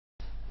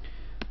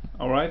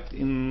Alright,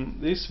 in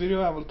this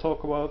video I will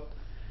talk about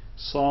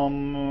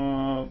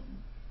some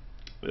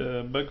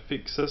bug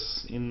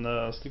fixes in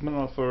Stickman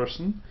Alpha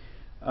version.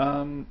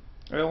 I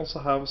also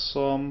have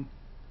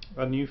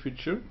a new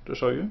feature to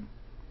show you.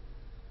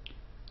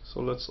 So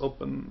let's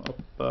open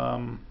up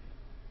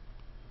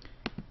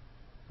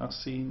a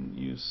scene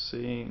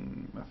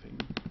using, I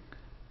think,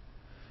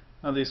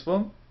 this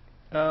one.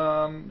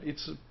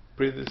 It's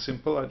pretty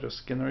simple. I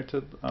just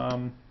generated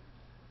a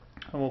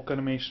walk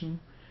animation,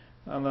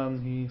 and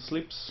then he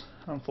slips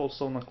and falls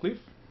down a cliff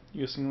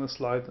using the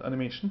slide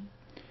animation.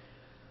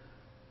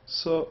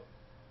 So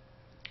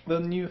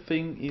the new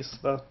thing is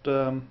that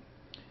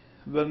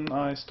when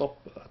I stop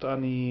at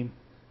any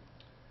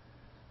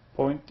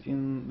point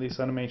in this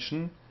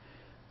animation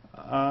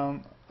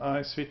and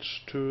I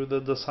switch to the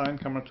design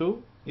camera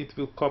tool, it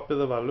will copy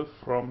the value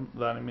from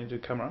the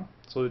animated camera,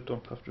 so you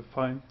don't have to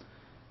find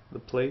the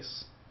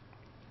place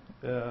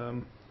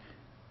and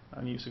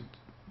using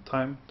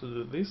time to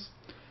do this.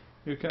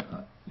 You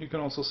can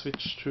also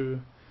switch to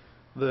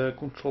the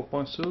control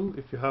point tool.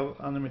 If you have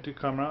animated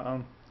camera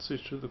and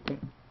switch to the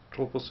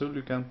control point tool,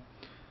 you can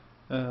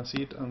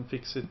see it and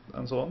fix it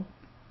and so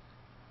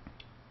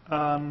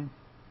on.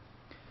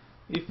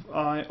 If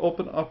I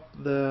open up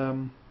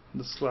the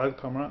slide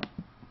camera,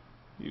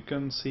 you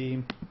can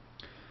see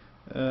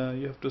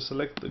you have to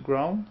select the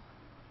ground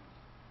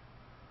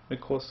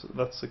because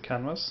that's the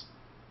canvas,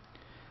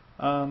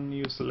 and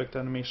you select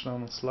animation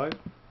on the slide.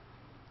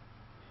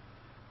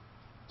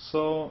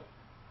 So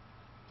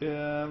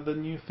the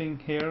new thing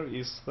here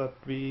is that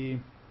we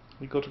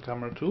go to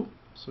camera tool,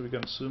 so we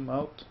can zoom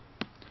out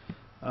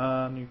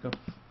and you can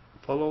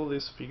follow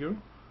this figure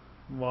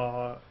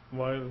while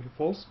he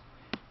falls.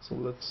 So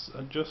let's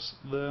adjust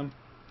the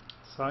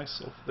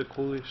size of the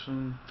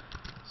collision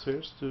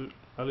spheres to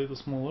a little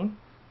smaller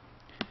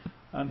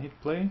and hit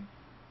play,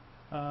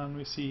 and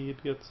we see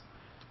it gets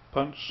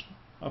punched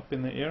up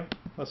in the air.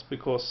 That's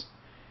because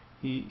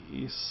he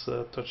is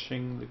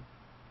touching the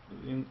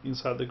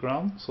inside the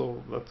ground,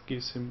 so that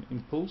gives him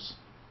impulse.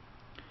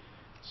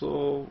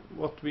 So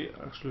what we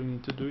actually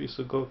need to do is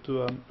to go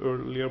to an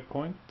earlier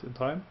point in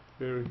time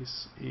where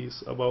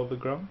he's above the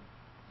ground.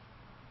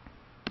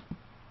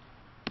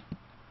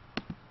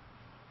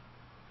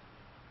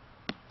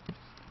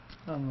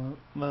 And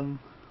then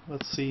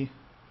let's see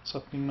what's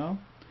happening now.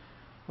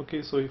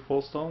 Okay, so he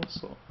falls down,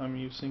 so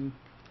I'm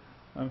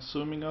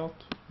zooming out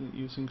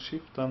using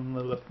shift and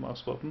the left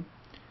mouse button,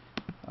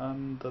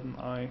 and then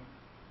I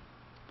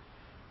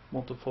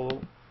want to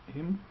follow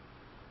him,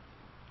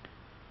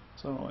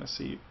 so now I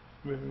see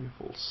where he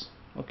falls.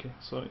 Okay,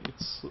 so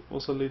it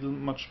was a little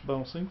much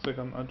bouncing, so I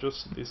can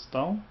adjust this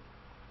down.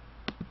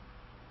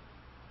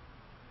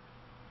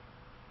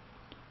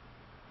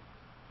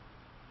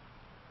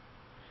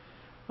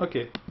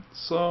 Okay,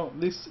 so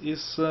this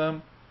is the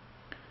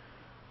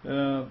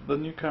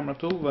new camera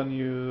tool. When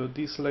you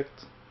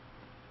deselect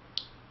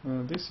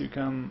this, you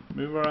can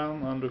move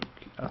around and look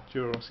at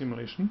your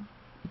simulation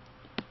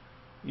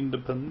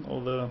independent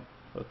of the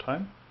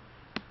time.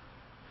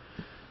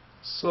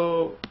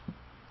 So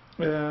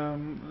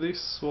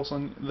this was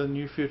the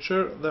new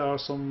feature. There are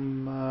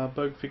some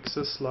bug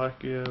fixes,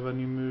 like when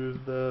you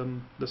move the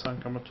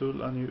design camera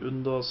tool and you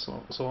undo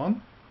so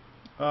on.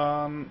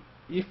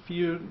 If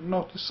you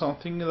notice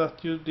something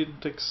that you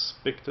didn't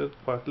expect it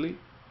quietly,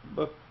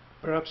 but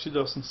perhaps you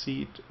doesn't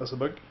see it as a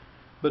bug,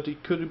 but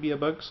it could be a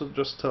bug, so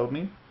just tell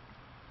me.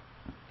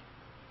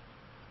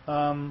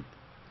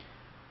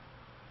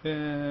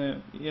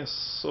 Yes,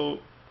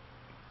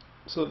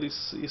 so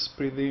this is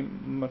pretty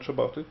much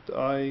about it.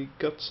 I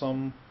got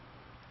some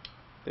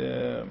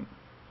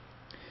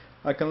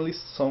I can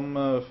list some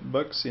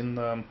bugs in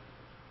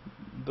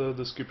the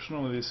description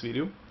of this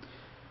video.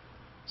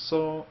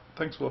 So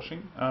thanks for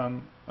watching,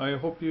 and I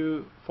hope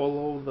you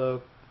follow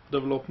the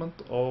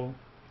development of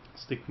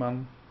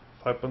Stickman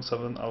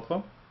 5.7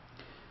 Alpha.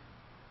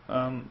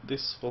 And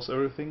this was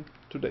everything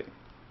today.